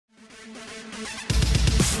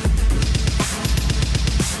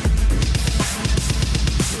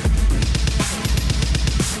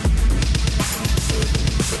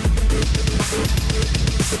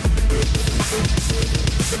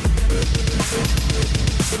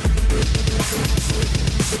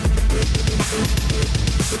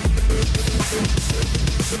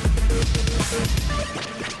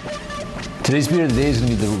Today's beer of the day is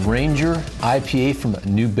going to be the Ranger IPA from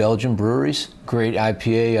New Belgium Breweries. Great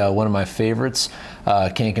IPA, one of my favorites.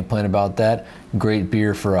 Can't complain about that. Great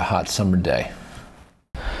beer for a hot summer day.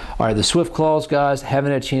 All right, the Swift Claws, guys,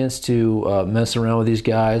 haven't had a chance to mess around with these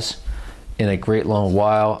guys in a great long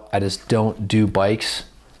while. I just don't do bikes.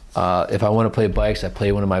 If I want to play bikes, I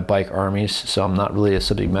play one of my bike armies, so I'm not really a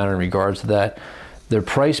subject matter in regards to that. Their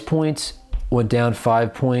price points went down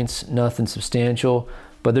 5 points, nothing substantial,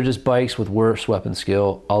 but they're just bikes with worse weapon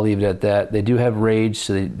skill. I'll leave it at that. They do have rage,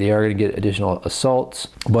 so they are going to get additional assaults.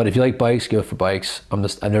 But if you like bikes, go for bikes. I've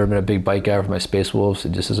never been a big bike guy for my Space Wolves.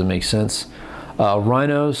 It just doesn't make sense.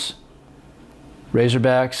 Rhinos,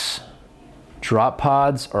 Razorbacks, drop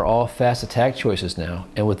pods are all fast attack choices now.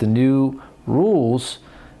 And with the new rules,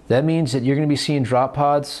 that means that you're going to be seeing drop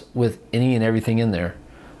pods with any and everything in there.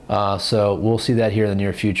 So we'll see that here in the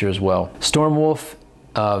near future as well. Stormwolf,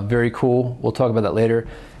 very cool. We'll talk about that later.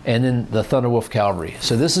 And then the Thunderwolf Cavalry.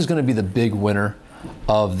 So this is going to be the big winner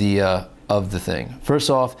of the thing. First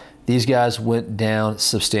off, these guys went down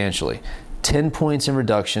substantially. 10 points in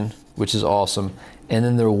reduction, which is awesome. And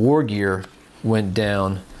then their war gear went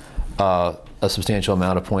down a substantial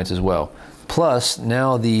amount of points as well. Plus,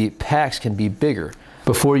 now the packs can be bigger.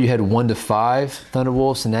 Before you had 1 to 5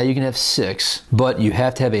 Thunderwolves, and now you can have 6, but you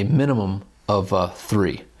have to have a minimum of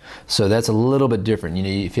 3. So that's a little bit different. You know,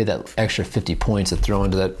 if you had that extra 50 points to throw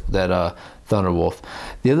into that Thunderwolf.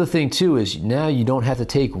 The other thing too is now you don't have to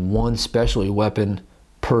take one specialty weapon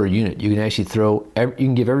per unit. You can actually you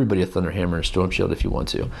can give everybody a Thunderhammer and Storm Shield if you want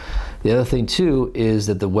to. The other thing too is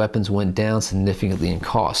that the weapons went down significantly in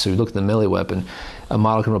cost. So you look at the melee weapon, a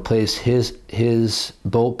model can replace his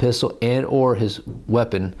bolt pistol and or his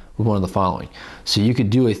weapon with one of the following. So you could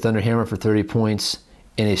do a Thunderhammer for 30 points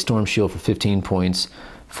and a Storm Shield for 15 points,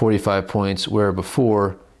 45 points, where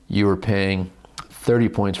before you were paying 30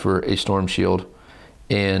 points for a Storm Shield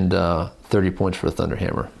and 30 points for a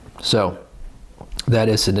Thunderhammer. So that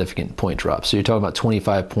is significant point drop. So you're talking about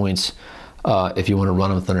 25 points if you want to run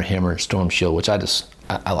them with Thunderhammer and Storm Shield, which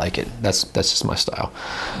I like it. That's just my style.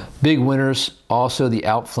 Big winners, also the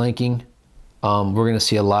outflanking. We're going to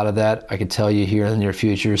see a lot of that, I can tell you, here in the near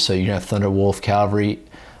future. So you're going to have Thunderwolf Cavalry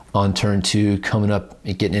on turn 2 coming up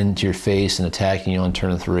and getting into your face and attacking you on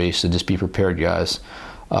turn 3. So just be prepared, guys.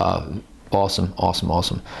 Awesome, awesome,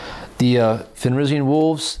 awesome. The Fenrisian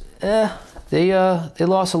Wolves, they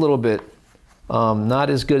lost a little bit. Not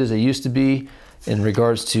as good as they used to be in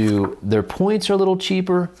regards to their points are a little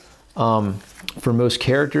cheaper. For most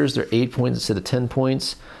characters, they're 8 points instead of 10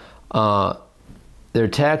 points. Their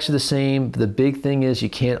attacks are the same. The big thing is you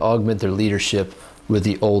can't augment their leadership with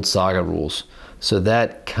the old Saga rules. So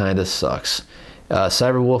that kind of sucks.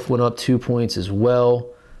 Cyberwolf went up 2 points as well.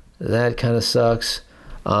 That kind of sucks.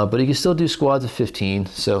 But you can still do squads of 15,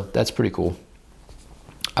 so that's pretty cool.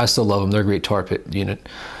 I still love them. They're a great tar pit unit.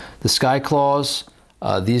 The Sky Claws,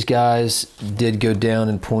 these guys did go down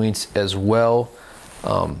in points as well,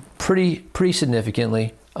 pretty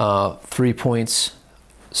significantly, 3 points.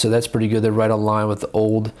 So that's pretty good. They're right on line with the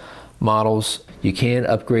old models. You can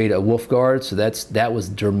upgrade a Wolf Guard, so that was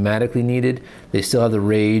dramatically needed. They still have the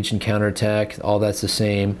rage and counterattack, all that's the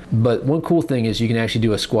same. But one cool thing is you can actually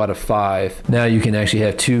do a squad of 5. Now you can actually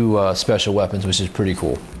have 2 special weapons, which is pretty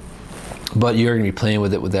cool. But you're going to be playing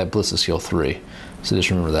with it with that Ballistic Skill 3. So just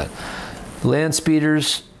remember that. Land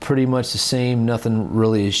Speeders, pretty much the same. Nothing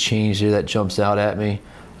really has changed there that jumps out at me.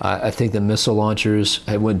 I think the missile launchers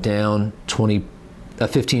went down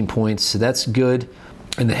 15 points, so that's good.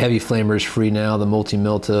 And the Heavy Flamer is free now. The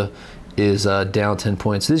Multi-Milta is down 10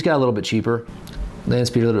 points. So these got a little bit cheaper. Land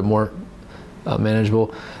Speeder a little bit more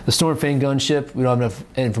manageable. The Stormfang gunship, we don't have enough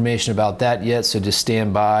information about that yet, so just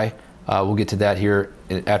stand by. We'll get to that here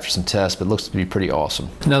after some tests, but it looks to be pretty awesome.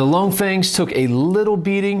 Now the Longfangs took a little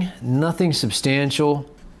beating, nothing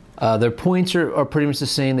substantial. Their points are pretty much the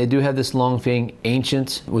same. They do have this Longfang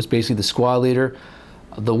Ancient, was basically the squad leader.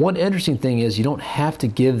 The one interesting thing is you don't have to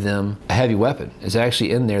give them a heavy weapon. It's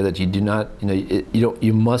actually in there that you do not, you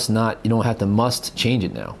don't have to must change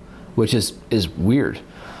it now, which is weird.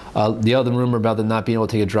 The other rumor about them not being able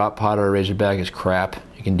to take a drop pod or a Razorback is crap.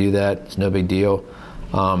 You can do that, it's no big deal.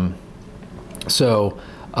 The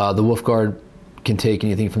Wolf Guard can take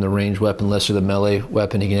anything from the ranged weapon, less of the melee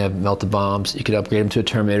weapon. He can have melted bombs. You could upgrade him to a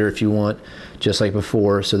Terminator if you want, just like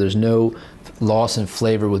before. So there's no loss in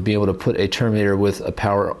flavor with being able to put a Terminator with a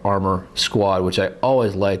power armor squad, which I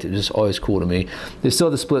always liked. It was just always cool to me. They still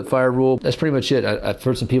have the split fire rule. That's pretty much it. I've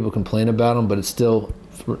heard some people complain about them, but it's still,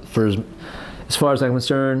 as far as I'm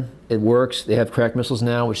concerned, it works. They have crack missiles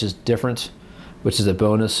now, which is different, which is a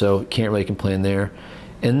bonus, so can't really complain there.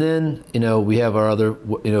 And then, you know, we have our other,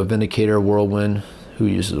 you know, Vindicator, Whirlwind, who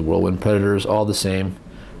uses the Whirlwind, Predators, all the same.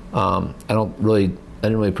 I didn't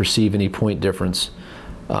really perceive any point difference.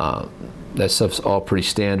 That stuff's all pretty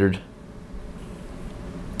standard.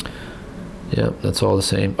 Yeah, that's all the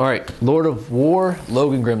same. All right, Lord of War,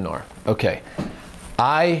 Logan Grimnar. Okay,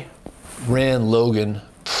 I ran Logan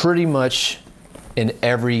pretty much in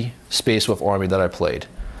every Space Wolf army that I played,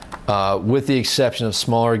 with the exception of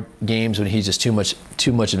smaller games when he's just too much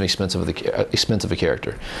of an expensive a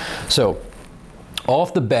character. So,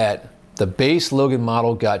 off the bat, the base Logan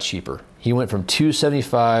model got cheaper. He went from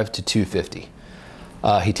 $275 to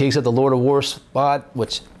 $250. He takes up the Lord of War spot,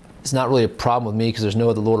 which is not really a problem with me because there's no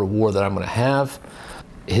other Lord of War that I'm going to have.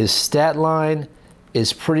 His stat line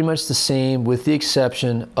is pretty much the same, with the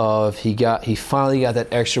exception of he finally got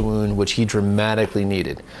that extra wound, which he dramatically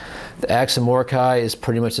needed. The Axe of Mordecai is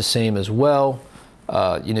pretty much the same as well.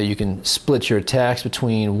 You know, you can split your attacks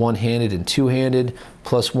between one-handed and two-handed,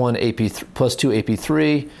 plus 1 AP, plus 2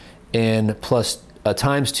 AP3, and plus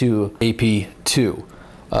times 2 AP2,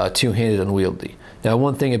 two-handed unwieldy. Now,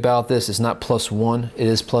 one thing about this is not +1, it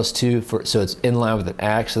is +2, so it's in line with an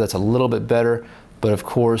axe, so that's a little bit better. But of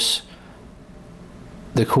course,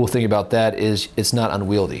 the cool thing about that is it's not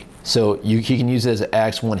unwieldy. So he can use it as an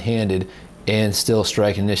axe one-handed and still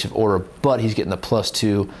strike in initiative order, but he's getting the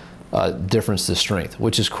 +2 difference to strength,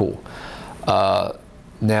 which is cool.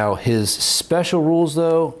 Now, his special rules,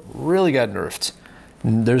 though, really got nerfed.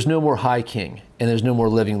 There's no more High King, and there's no more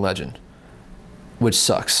Living Legend, which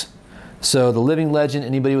sucks. So the Living Legend,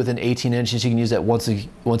 anybody within 18 inches, you can use that once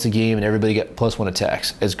a game, and everybody get +1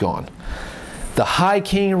 attacks. It's gone. The High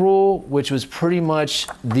King rule, which was pretty much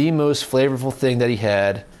the most flavorful thing that he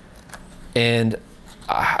had, and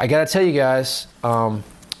I gotta tell you guys,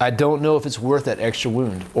 I don't know if it's worth that extra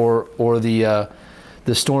wound or the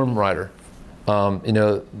Storm Rider. You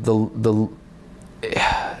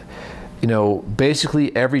know,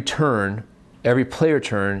 basically every turn, every player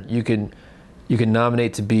turn, you can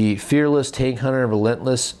nominate to be Fearless, Tank Hunter,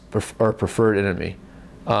 Relentless, or Preferred Enemy.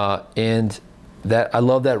 And I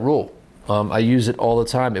love that rule. I use it all the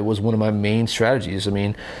time. It was one of my main strategies. I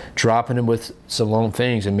mean, dropping him with some Long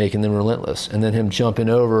Fangs and making them relentless, and then him jumping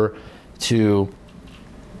over to,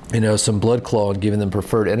 you know, some Blood Claw and giving them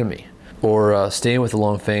Preferred Enemy, or staying with the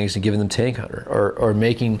Long Fangs and giving them Tank Hunter, or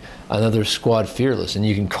making another squad Fearless, and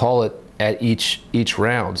you can call it at each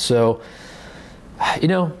round. So, you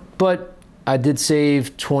know, but I did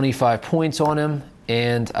save 25 points on him,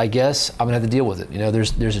 and I guess I'm gonna have to deal with it. You know,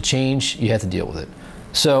 there's a change, you have to deal with it.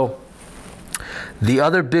 So the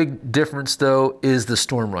other big difference, though, is the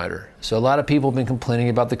Storm Rider. So a lot of people have been complaining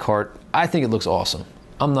about the cart. I think it looks awesome.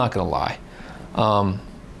 I'm not gonna lie.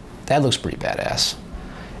 That looks pretty badass.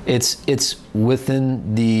 It's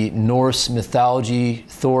within the Norse mythology.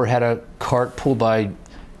 Thor had a cart pulled by,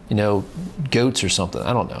 you know, goats or something.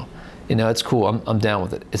 I don't know. You know, it's cool. I'm down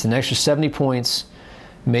with it. It's an extra 70 points.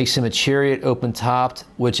 Makes him a chariot open topped,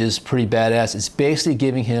 which is pretty badass. It's basically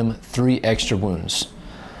giving him 3 extra wounds.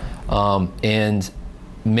 And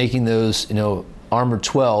making those, you know, armor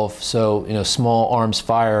 12, so, you know, small arms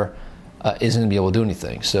fire isn't gonna be able to do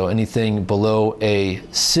anything. So anything below a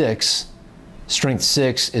 6, strength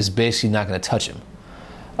 6, is basically not gonna touch him.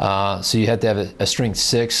 So you have to have a strength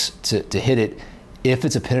 6 to hit it. If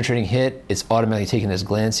it's a penetrating hit, it's automatically taken as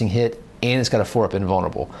glancing hit, and it's got a 4-up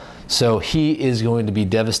invulnerable. So he is going to be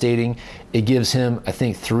devastating. It gives him, I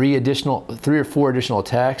think, 3 or 4 additional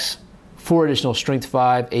attacks, 4 additional strength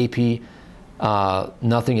 5 AP,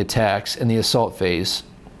 nothing attacks in the assault phase,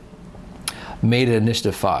 made it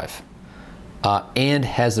initiative 5, and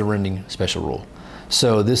has the rending special rule.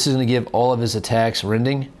 So this is going to give all of his attacks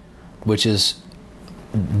rending, which is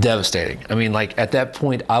devastating. I mean, like, at that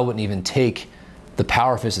point, I wouldn't even take the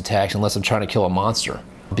Power Fist attacks unless I'm trying to kill a monster,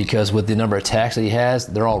 because with the number of attacks that he has,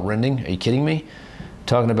 they're all rending. Are you kidding me?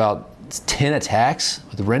 Talking about 10 attacks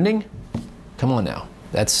with rending? Come on now,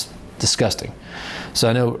 that's disgusting.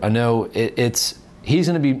 So I know he's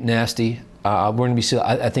going to be nasty. I think we're going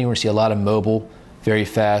to see a lot of mobile, very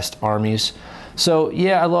fast armies. So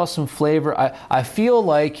yeah, I lost some flavor. I feel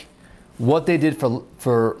like what they did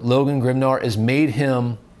for Logan Grimnar is made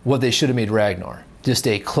him what they should have made Ragnar, just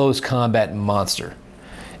a close combat monster.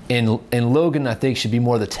 And Logan, I think, should be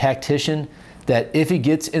more the tactician, that if he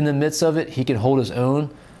gets in the midst of it, he can hold his own,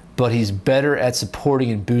 but he's better at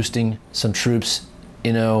supporting and boosting some troops,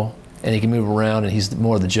 you know, and he can move around, and he's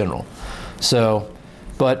more of the general. So,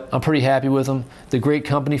 but I'm pretty happy with him. The Great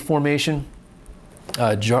Company formation,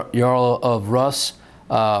 Jarl of Russ,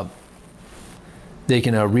 they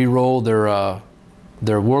can re-roll their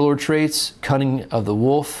Warlord traits, Cunning of the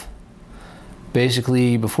Wolf,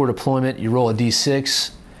 Basically, before deployment, you roll a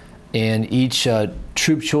d6, and each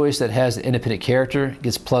troop choice that has an independent character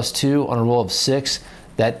gets +2 on a roll of 6.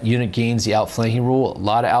 That unit gains the outflanking rule. A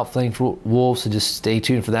lot of outflanked wolves, so just stay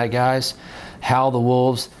tuned for that, guys. Howl the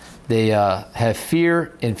wolves. They have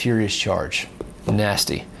fear and furious charge.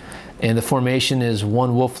 Nasty. And the formation is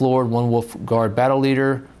 1 wolf lord, 1 wolf guard battle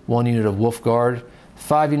leader, 1 unit of wolf guard,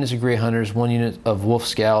 5 units of grey hunters, 1 unit of wolf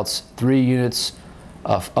scouts, 3 units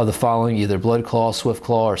of the following, either blood claw, swift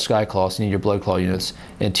claw, or sky claw. So you need your blood claw units,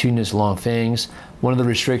 and 2 units of long fangs. One of the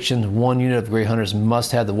restrictions: 1 unit of grey hunters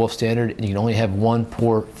must have the wolf standard, and you can only have 1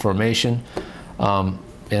 per formation. And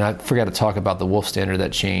I forgot to talk about the wolf standard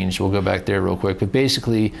that changed. We'll go back there real quick. But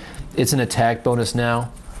basically, it's an attack bonus now,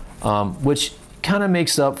 which kind of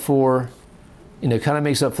makes up for,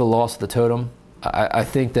 the loss of the totem. I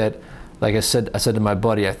think that, like I said to my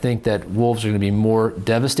buddy, I think that wolves are going to be more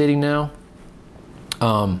devastating now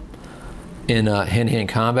in hand-to-hand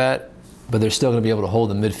combat, but they're still going to be able to hold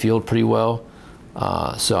the midfield pretty well.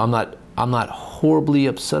 So I'm not horribly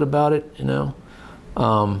upset about it,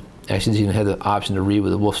 Actually, you even have the option to read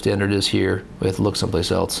what the wolf standard is here. We have to look someplace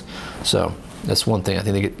else. So that's one thing. I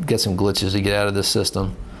think they get some glitches to get out of this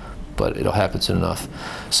system, but it'll happen soon enough.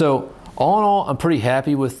 So all in all, I'm pretty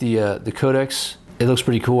happy with the Codex. It looks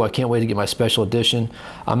pretty cool. I can't wait to get my special edition.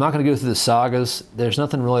 I'm not going to go through the sagas. There's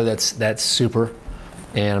nothing really that's super,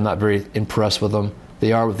 and I'm not very impressed with them.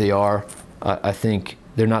 They are what they are. I think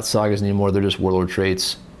they're not sagas anymore. They're just warlord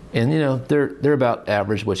traits, and they're about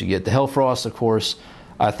average what you get. The Hellfrost, of course,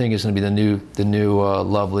 I think is going to be the new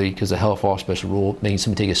lovely, because the Hellfrost special rule, making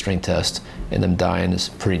somebody take a strength test and them dying, is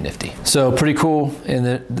pretty nifty. So pretty cool, and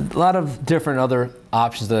a lot of different other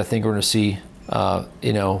options that I think we're going to see,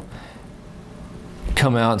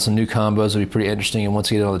 come out, and some new combos will be pretty interesting, and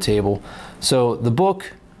once you get it on the table. So the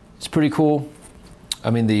book is pretty cool.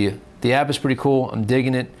 I mean, the app is pretty cool. I'm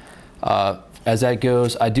digging it. As that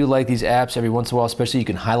goes, I do like these apps every once in a while, especially you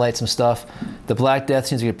can highlight some stuff. The Black Death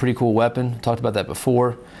seems like a pretty cool weapon. Talked about that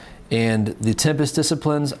before. And the Tempest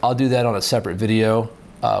Disciplines, I'll do that on a separate video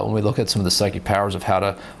when we look at some of the psychic powers of how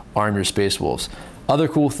to arm your Space Wolves. Other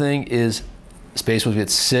cool thing is Space Wolves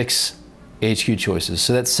get 6 HQ choices.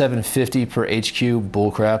 So that's 750 per HQ.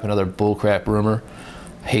 Bullcrap, another bullcrap rumor.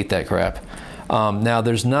 I hate that crap. Now,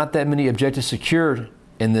 there's not that many objectives secured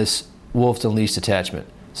in this Wolves Unleashed attachment.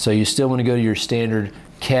 So you still want to go to your standard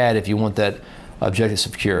CAD if you want that objective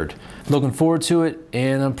secured. Looking forward to it,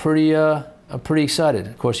 and I'm pretty excited.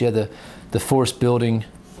 Of course, you have the force building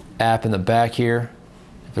app in the back here,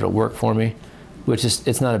 if it'll work for me, which is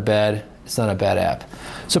it's not a bad app.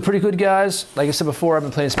 So pretty good, guys. Like I said before, I've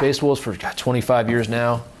been playing Space Wolves for 25 years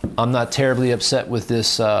now. I'm not terribly upset with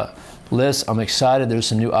this list. I'm excited. There's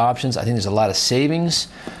some new options. I think there's a lot of savings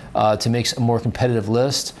to make a more competitive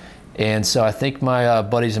list. And so I think my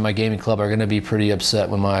buddies in my gaming club are going to be pretty upset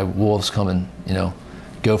when my wolves come and,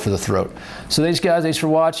 go for the throat. So thanks, guys. Thanks for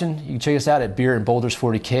watching. You can check us out at Beer and Boulders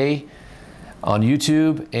 40K on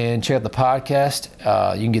YouTube, and check out the podcast.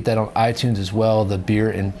 You can get that on iTunes as well, the Beer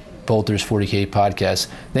and Boulders 40K podcast.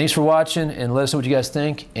 Thanks for watching, and let us know what you guys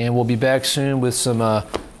think. And we'll be back soon with some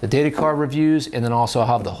the data card reviews, and then also I'll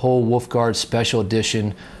have the whole Wolfguard special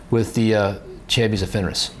edition with the Champions of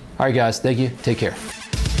Fenris. All right, guys. Thank you. Take care. We'll be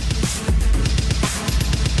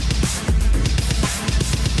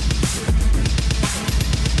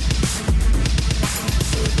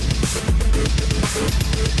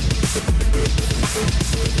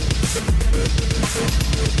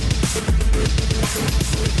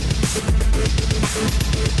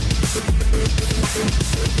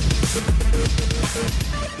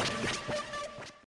right back.